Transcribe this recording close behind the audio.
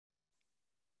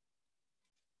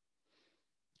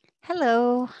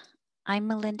Hello, I'm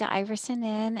Melinda Iverson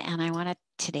and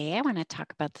today I want to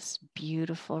talk about this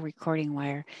beautiful recording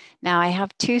wire. Now I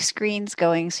have two screens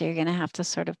going, so you're going to have to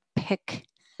sort of pick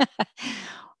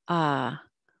uh,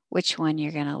 which one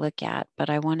you're going to look at. But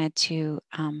I wanted to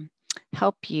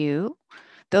help you,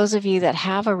 those of you that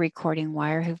have a recording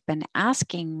wire who've been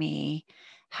asking me,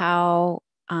 how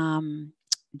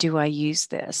do I use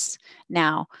this?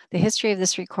 Now, the history of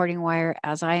this recording wire,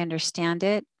 as I understand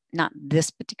it, not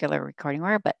this particular recording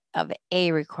wire, but of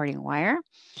a recording wire,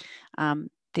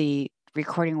 the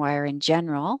recording wire in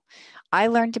general. I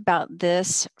learned about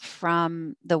this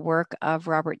from the work of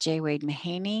Robert J.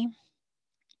 Wade-Mahany,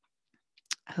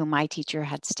 who my teacher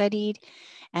had studied.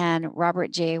 And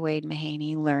Robert J.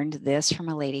 Wade-Mahany learned this from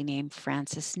a lady named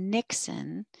Francis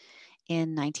Nixon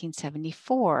in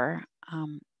 1974.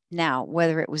 Now,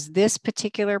 whether it was this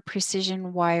particular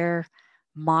precision wire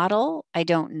model, I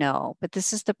don't know, but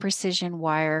this is the precision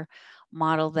wire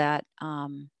model that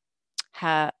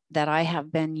that I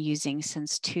have been using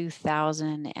since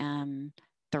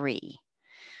 2003.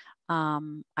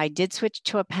 I did switch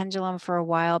to a pendulum for a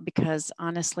while because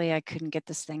honestly, I couldn't get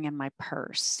this thing in my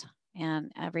purse.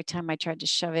 And every time I tried to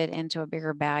shove it into a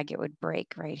bigger bag, it would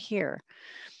break right here.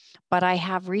 But I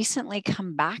have recently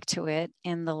come back to it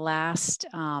in the last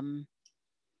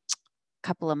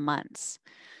couple of months.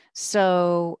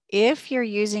 So if you're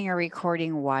using a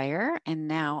recording wire, and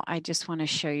now I just want to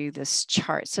show you this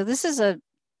chart. So this is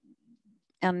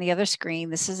on the other screen,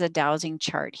 this is a dowsing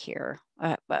chart here,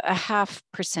 a half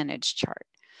percentage chart.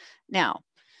 Now,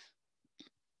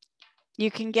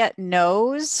 you can get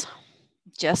no's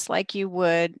just like you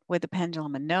would with a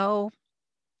pendulum, a no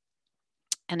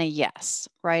and a yes,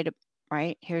 right?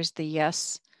 Here's the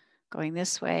yes going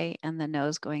this way and the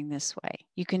no's going this way.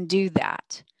 You can do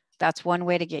that. That's one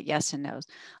way to get yes and no's.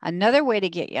 Another way to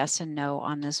get yes and no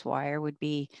on this wire would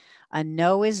be a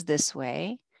no is this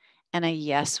way and a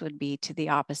yes would be to the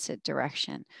opposite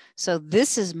direction. So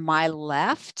this is my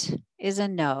left is a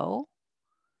no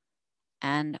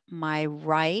and my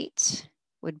right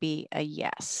would be a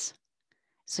yes.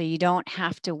 So you don't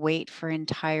have to wait for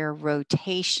entire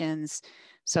rotations.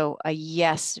 So a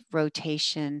yes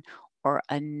rotation or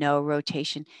a no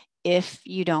rotation if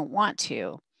you don't want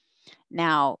to.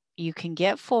 Now, you can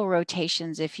get full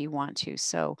rotations if you want to.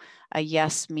 So a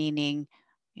yes meaning,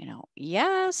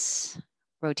 yes,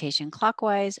 rotation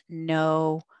clockwise,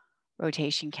 no,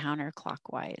 rotation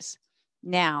counterclockwise.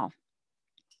 Now,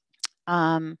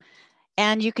 and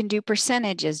you can do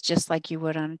percentages just like you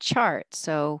would on a chart.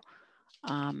 So,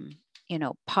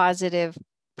 positive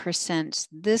percent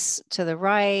this to the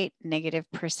right, negative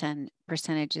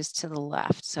percentages to the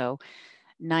left. So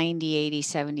 90, 80,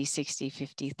 70, 60,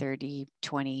 50, 30,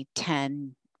 20,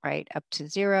 10, right, up to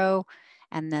 0.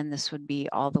 And then this would be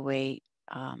all the way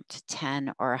to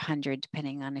 10 or 100,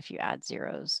 depending on if you add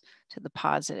zeros to the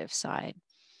positive side.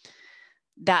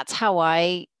 That's how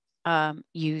I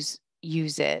use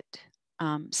it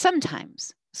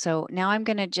sometimes. So now I'm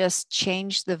going to just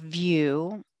change the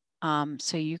view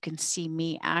so you can see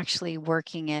me actually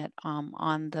working it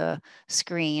on the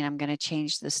screen. I'm going to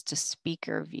change this to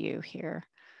speaker view here.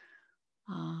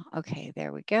 Okay,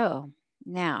 there we go.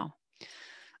 Now,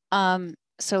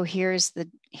 so here's the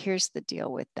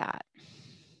deal with that.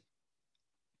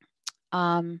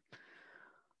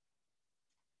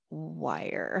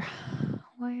 Wire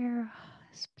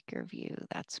speaker view.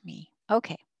 That's me.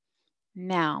 Okay.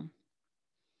 Now,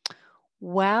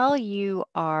 while you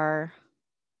are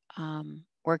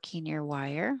working your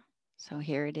wire, so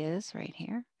here it is right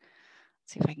here.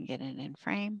 Let's see if I can get it in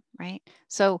frame, right?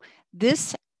 So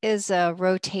this is a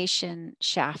rotation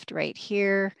shaft right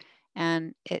here,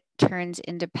 and it turns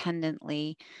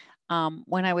independently.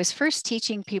 When I was first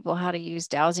teaching people how to use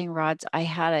dowsing rods, I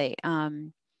had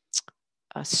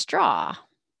a straw.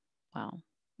 Well,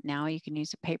 now you can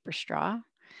use a paper straw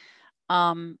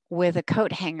with a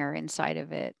coat hanger inside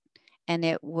of it, and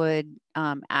it would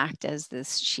act as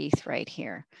this sheath right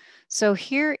here. So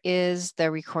here is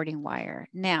the recording wire.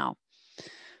 Now,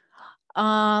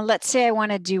 let's say I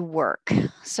want to do work.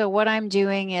 So what I'm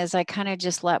doing is I kind of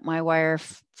just let my wire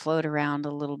float around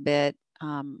a little bit.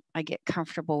 I get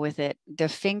comfortable with it. The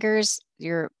fingers,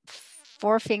 your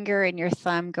forefinger and your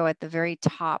thumb go at the very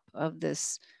top of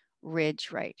this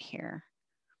ridge right here,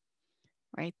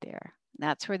 right there.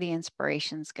 That's where the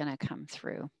inspiration is going to come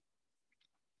through.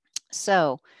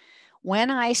 So when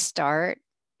I start,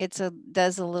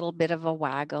 does a little bit of a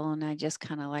waggle, and I just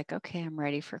kind of like, okay, I'm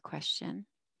ready for question.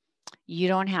 You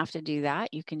don't have to do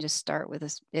that. You can just start with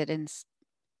it in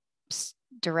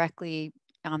directly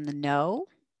on the no,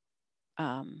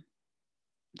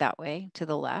 that way to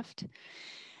the left.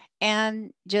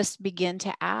 and just begin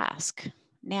to ask.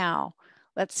 Now,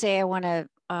 let's say I want to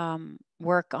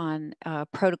work on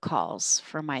protocols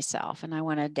for myself, and I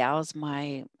want to douse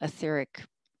my etheric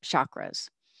chakras.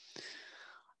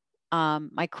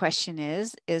 My question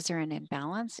is there an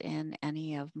imbalance in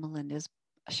any of Melinda's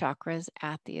chakras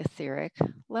at the etheric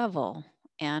level?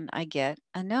 And I get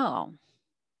a no.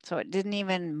 So it didn't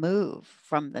even move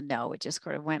from the no. It just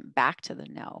sort of went back to the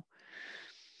no.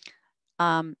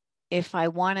 If I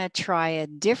want to try a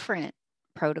different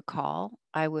protocol,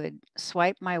 I would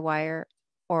swipe my wire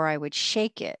or I would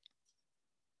shake it.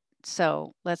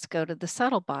 So let's go to the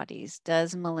subtle bodies.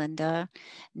 Does Melinda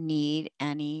need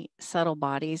any subtle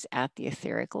bodies at the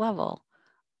etheric level?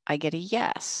 I get a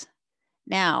yes.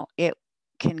 Now, it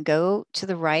can go to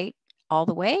the right all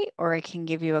the way, or it can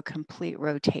give you a complete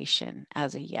rotation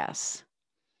as a yes.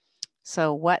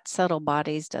 So what subtle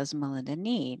bodies does Melinda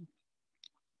need?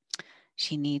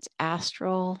 She needs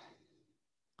astral,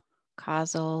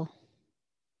 causal,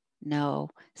 no.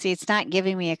 See, it's not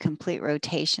giving me a complete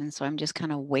rotation, so I'm just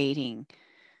kind of waiting.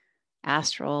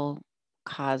 Astral,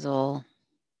 causal,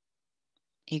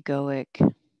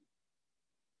 egoic,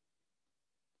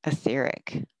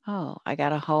 etheric. Oh, I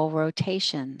got a whole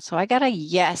rotation. So I got a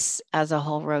yes as a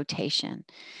whole rotation.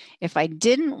 If I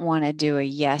didn't want to do a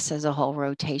yes as a whole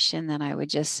rotation, then I would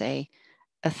just say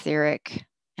etheric,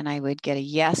 and I would get a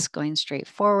yes going straight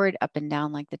forward, up and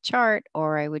down like the chart,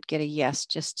 or I would get a yes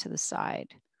just to the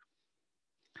side.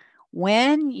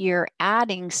 When you're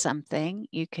adding something,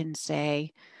 you can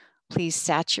say, please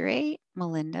saturate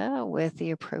Melinda with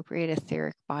the appropriate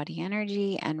etheric body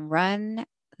energy and run.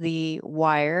 The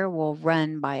wire will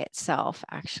run by itself,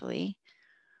 actually,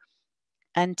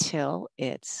 until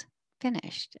it's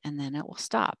finished, and then it will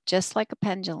stop, just like a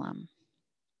pendulum.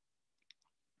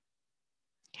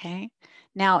 Okay.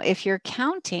 Now, if you're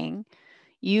counting,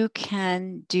 you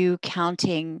can do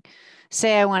counting.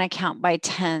 Say I want to count by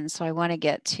 10, so I want to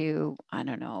get to, I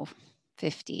don't know,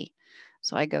 50.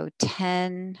 So I go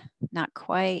 10, not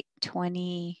quite,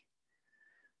 20,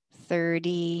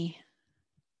 30,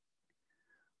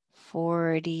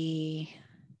 40,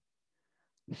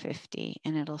 50,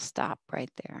 and it'll stop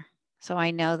right there. So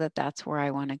I know that that's where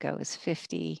I want to go is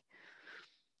 50.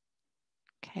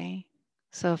 Okay.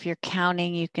 So if you're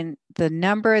counting, you can, the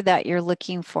number that you're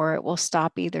looking for, it will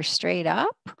stop either straight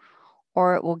up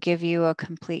or it will give you a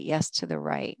complete yes to the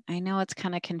right. I know it's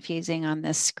kind of confusing on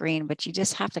this screen, but you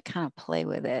just have to kind of play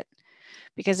with it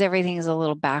because everything is a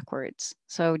little backwards.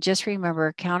 So just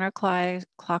remember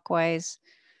counterclockwise,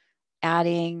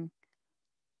 adding,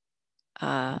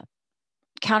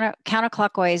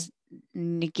 counterclockwise,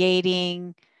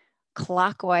 negating,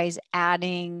 clockwise,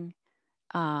 adding,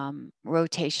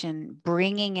 rotation,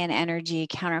 bringing in energy.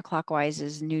 Counterclockwise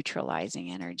is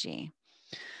neutralizing energy.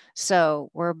 So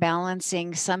we're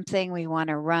balancing something. We want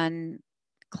to run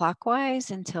clockwise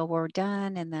until we're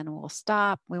done, and then we'll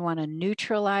stop. We want to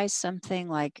neutralize something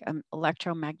like an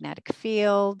electromagnetic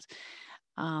field,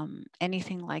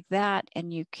 anything like that,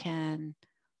 and you can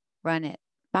run it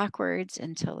backwards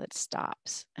until it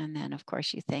stops. And then, of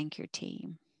course, you thank your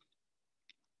team.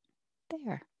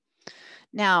 There.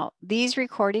 Now, these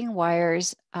recording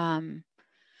wires are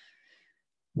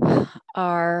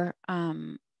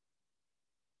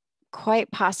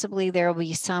quite possibly there will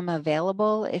be some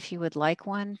available. If you would like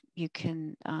one, you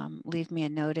can leave me a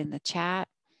note in the chat.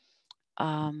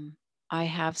 I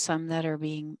have some that are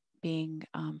being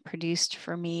produced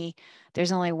for me.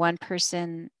 There's only one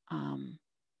person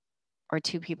or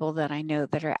two people that I know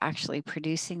that are actually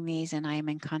producing these, and I am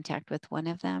in contact with one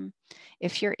of them.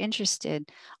 If you're interested,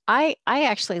 I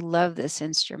actually love this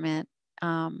instrument.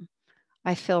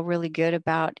 I feel really good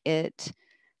about it,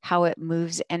 how it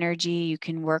moves energy. You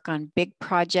can work on big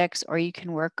projects or you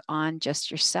can work on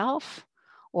just yourself.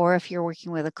 Or if you're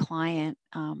working with a client,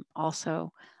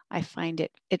 also, I find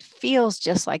it feels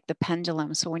just like the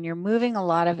pendulum. So when you're moving a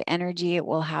lot of energy, it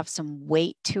will have some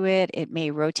weight to it. It may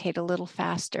rotate a little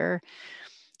faster.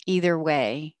 Either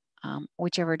way,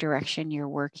 whichever direction you're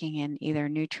working in, either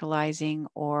neutralizing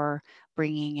or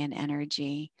bringing in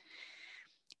energy.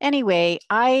 Anyway,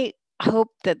 I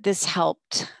hope that this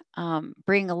helped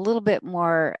bring a little bit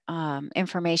more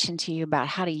information to you about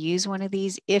how to use one of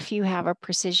these if you have a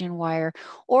precision wire,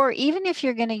 or even if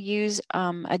you're going to use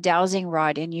a dowsing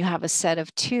rod and you have a set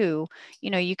of two,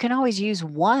 you can always use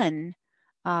one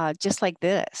just like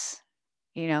this.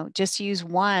 Just use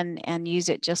one and use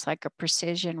it just like a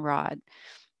precision rod.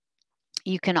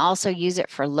 You can also use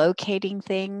it for locating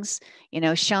things.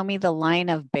 Show me the line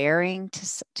of bearing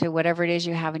to whatever it is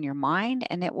you have in your mind,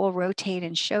 and it will rotate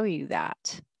and show you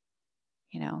that,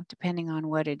 depending on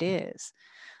what it is.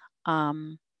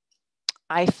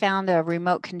 I found a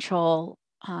remote control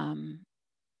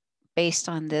based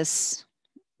on this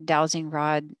dowsing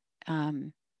rod.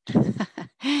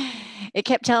 It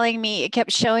kept showing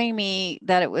me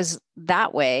that it was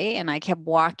that way, and I kept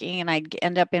walking, and I'd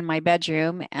end up in my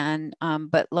bedroom, and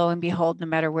but lo and behold, no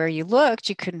matter where you looked,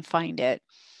 you couldn't find it.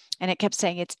 And it kept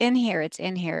saying, it's in here, it's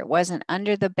in here. It wasn't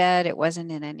under the bed, it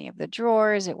wasn't in any of the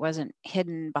drawers, it wasn't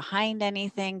hidden behind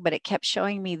anything, but it kept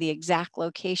showing me the exact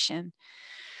location.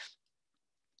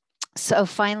 So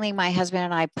finally, my husband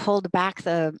and I pulled back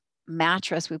the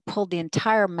mattress. We pulled the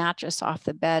entire mattress off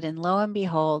the bed, and lo and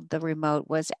behold, the remote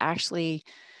was actually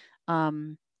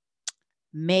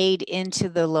made into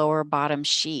the lower bottom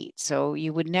sheet. So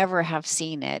you would never have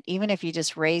seen it, even if you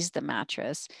just raised the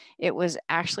mattress. It was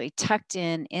actually tucked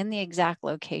in the exact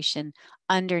location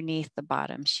underneath the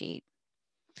bottom sheet.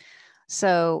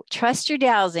 So trust your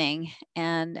dowsing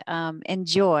and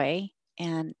enjoy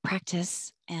and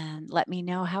practice, and let me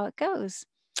know how it goes.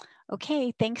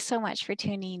 Okay, thanks so much for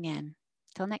tuning in.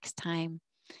 Till next time,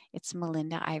 it's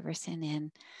Melinda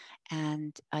Iverson,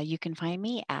 and you can find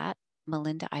me at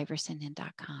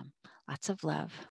melindaiversonin.com. Lots of love.